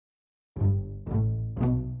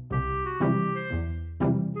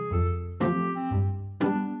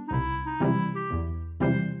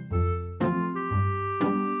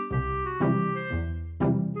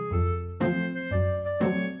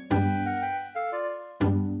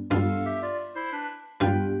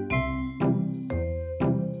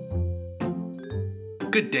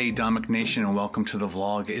Good day, Domik Nation, and welcome to the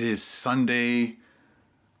vlog. It is Sunday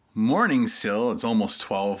morning still. It's almost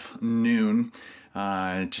 12 noon.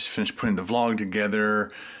 Just finished putting the vlog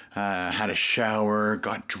together. Had a shower,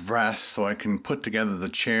 got dressed so I can put together the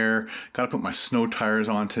chair. Got to put my snow tires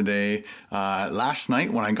on today. Last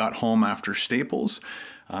night when I got home after Staples,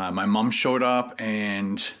 my mom showed up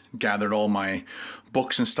and gathered all my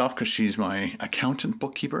books and stuff because she's my accountant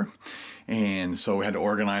bookkeeper. And so we had to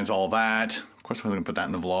organize all that. Of course, we're going to put that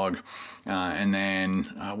in the vlog. And then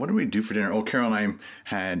what did we do for dinner? Oh, Carol and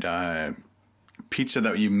I had pizza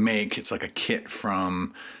that you make. It's like a kit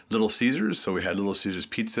from Little Caesars. So we had Little Caesars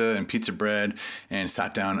pizza and pizza bread and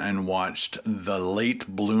sat down and watched The Late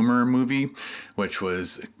Bloomer movie, which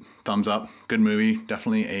was thumbs up. Good movie.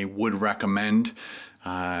 Definitely a would recommend.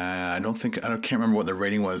 I can't remember what the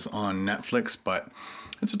rating was on Netflix, but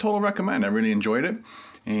it's a total recommend. I really enjoyed it,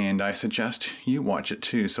 and I suggest you watch it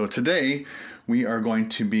too. So today we are going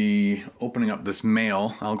to be opening up this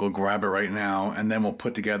mail. I'll go grab it right now, and then we'll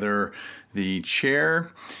put together the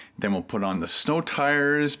chair. Then we'll put on the snow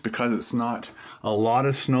tires because it's not a lot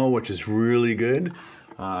of snow, which is really good.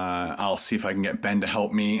 I'll see if I can get Ben to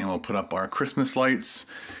help me, and we'll put up our Christmas lights,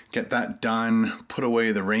 get that done, put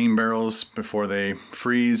away the rain barrels before they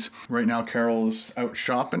freeze. Right now Carol's out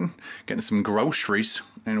shopping, getting some groceries,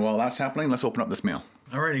 and while that's happening, let's open up this mail.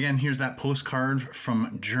 All right, again, here's that postcard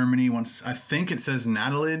from Germany. I think it says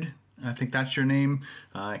Natalid. I think that's your name.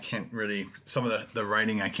 I can't really, some of the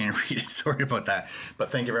writing I can't read it, sorry about that.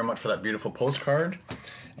 But thank you very much for that beautiful postcard.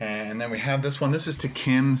 And then we have this one. This is to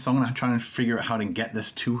Kim, so I'm gonna try and figure out how to get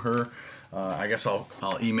this to her. I guess I'll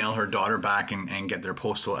email her daughter back and get their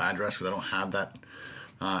postal address because I don't have that.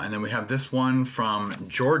 And then we have this one from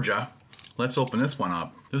Georgia. Let's open this one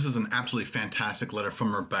up. This is an absolutely fantastic letter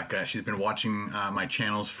from Rebecca. She's been watching my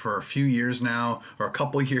channels for a few years now, or a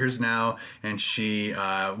couple years now, and she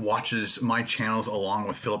watches my channels along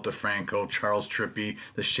with Philip DeFranco, Charles Trippy,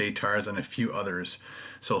 the Shaytars, and a few others.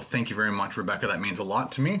 So thank you very much, Rebecca. That means a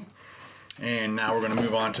lot to me. And now we're going to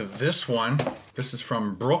move on to this one. This is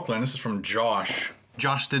from Brooklyn. This is from Josh.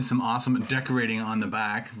 Josh did some awesome decorating on the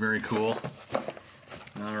back. Very cool.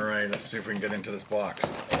 All right, let's see if we can get into this box.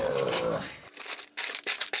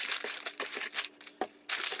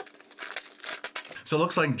 So it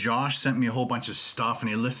looks like Josh sent me a whole bunch of stuff and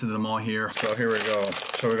he listed them all here. So here we go.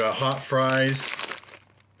 So we got hot fries,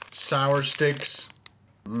 sour sticks,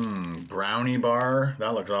 brownie bar.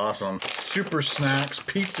 That looks awesome. Super snacks,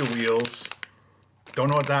 pizza wheels. Don't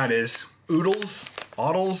know what that is. Oodles,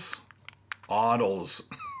 oddles.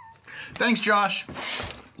 Thanks, Josh.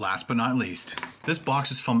 Last but not least, this box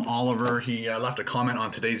is from Oliver. He left a comment on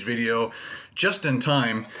today's video just in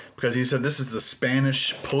time because he said this is the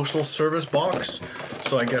Spanish Postal Service box.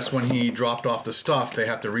 So I guess when he dropped off the stuff, they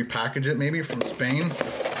have to repackage it maybe from Spain.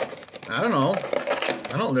 I don't know.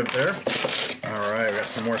 I don't live there. All right, we got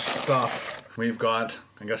some more stuff. We've got,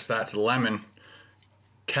 I guess that's lemon.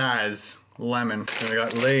 Kaz, lemon. And we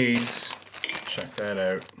got Lay's. Check that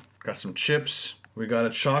out. Got some chips. We got a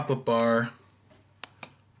chocolate bar.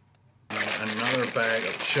 Another bag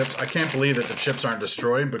of chips. I can't believe that the chips aren't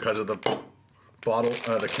destroyed because of the bottle,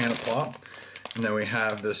 the can of pop. And then we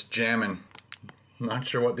have this jammin'. Not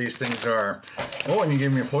sure what these things are. Oh, and you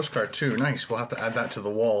gave me a postcard too. Nice. We'll have to add that to the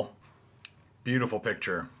wall. Beautiful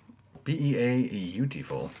picture.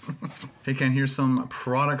 Beautiful. Hey Ken, here's some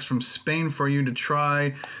products from Spain for you to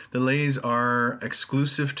try. The Lays are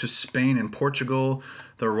exclusive to Spain and Portugal.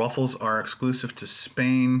 The Ruffles are exclusive to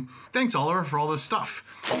Spain. Thanks, Oliver, for all this stuff.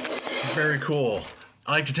 Very cool.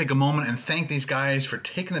 I'd like to take a moment and thank these guys for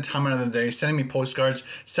taking the time out of the day, sending me postcards,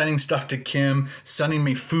 sending stuff to Kim, sending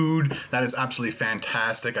me food. That is absolutely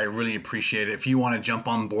fantastic. I really appreciate it. If you want to jump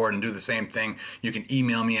on board and do the same thing, you can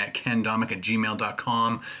email me at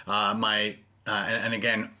kendomik@gmail.com. And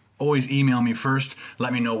again, always email me first.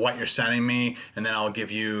 Let me know what you're sending me, and then I'll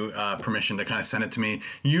give you permission to kind of send it to me.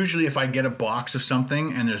 Usually if I get a box of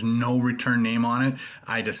something and there's no return name on it,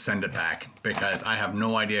 I just send it back because I have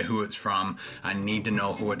no idea who it's from. I need to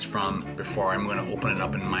know who it's from before I'm going to open it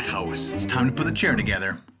up in my house. It's time to put the chair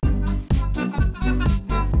together.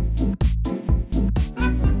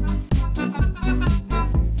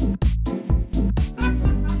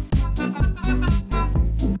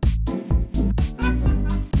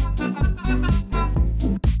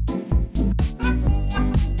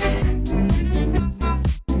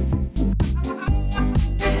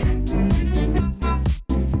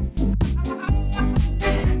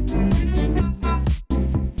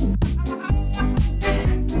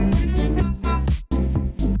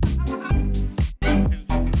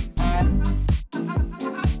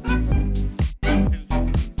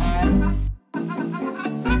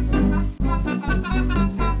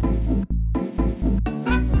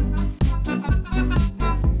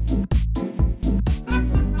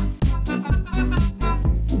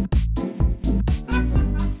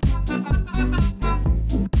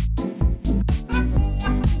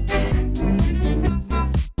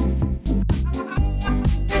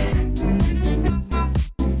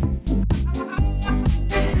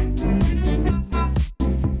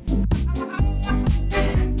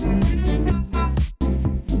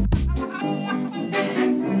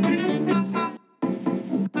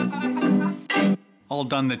 all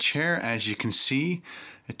done the chair. As you can see,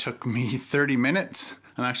 it took me 30 minutes.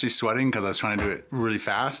 I'm actually sweating because I was trying to do it really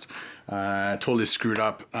fast. Totally screwed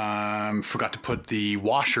up. Forgot to put the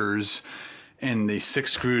washers in the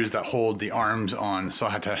 6 screws that hold the arms on. So I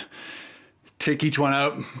had to take each one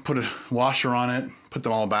out, put a washer on it, put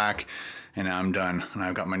them all back, and now I'm done. And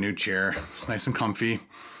I've got my new chair. It's nice and comfy.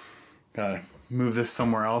 Gotta move this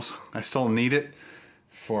somewhere else. I still need it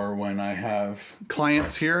for when I have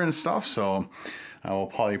clients here and stuff, so I will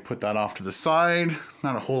probably put that off to the side.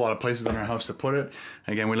 Not a whole lot of places in our house to put it.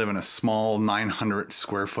 Again, we live in a small 900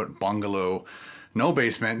 square foot bungalow, no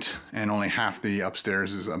basement, and only half the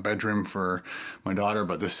upstairs is a bedroom for my daughter,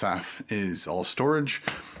 but this half is all storage.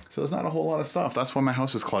 So there's not a whole lot of stuff. That's why my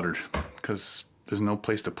house is cluttered, because there's no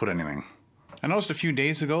place to put anything. I noticed a few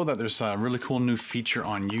days ago that there's a really cool new feature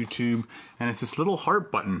on YouTube, and it's this little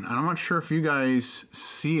heart button. And I'm not sure if you guys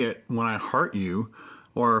see it when I heart you,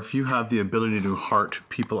 or if you have the ability to heart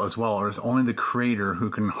people as well, or it's only the creator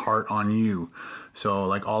who can heart on you. So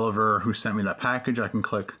like Oliver, who sent me that package, I can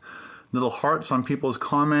click little hearts on people's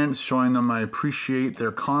comments, showing them I appreciate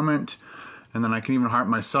their comment, and then I can even heart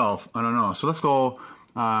myself. I don't know. So let's go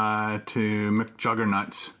to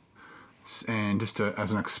McJuggernauts, and just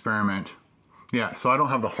as an experiment. Yeah, so I don't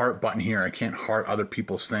have the heart button here. I can't heart other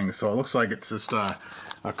people's things. So it looks like it's just a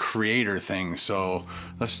creator thing. So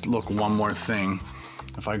let's look one more thing.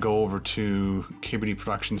 If I go over to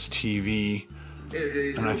KBDProductionsTV,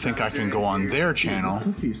 and I think I can go on their channel,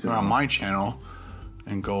 or on my channel,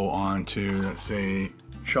 and go on to, let's say,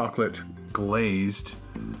 chocolate glazed.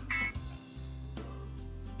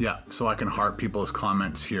 Yeah, so I can heart people's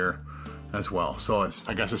comments here as well. So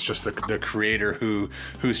I guess it's just the creator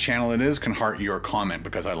whose channel it is can heart your comment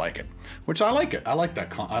because I like it. Which I like it. I like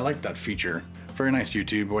that feature. Very nice,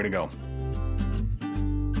 YouTube. Way to go.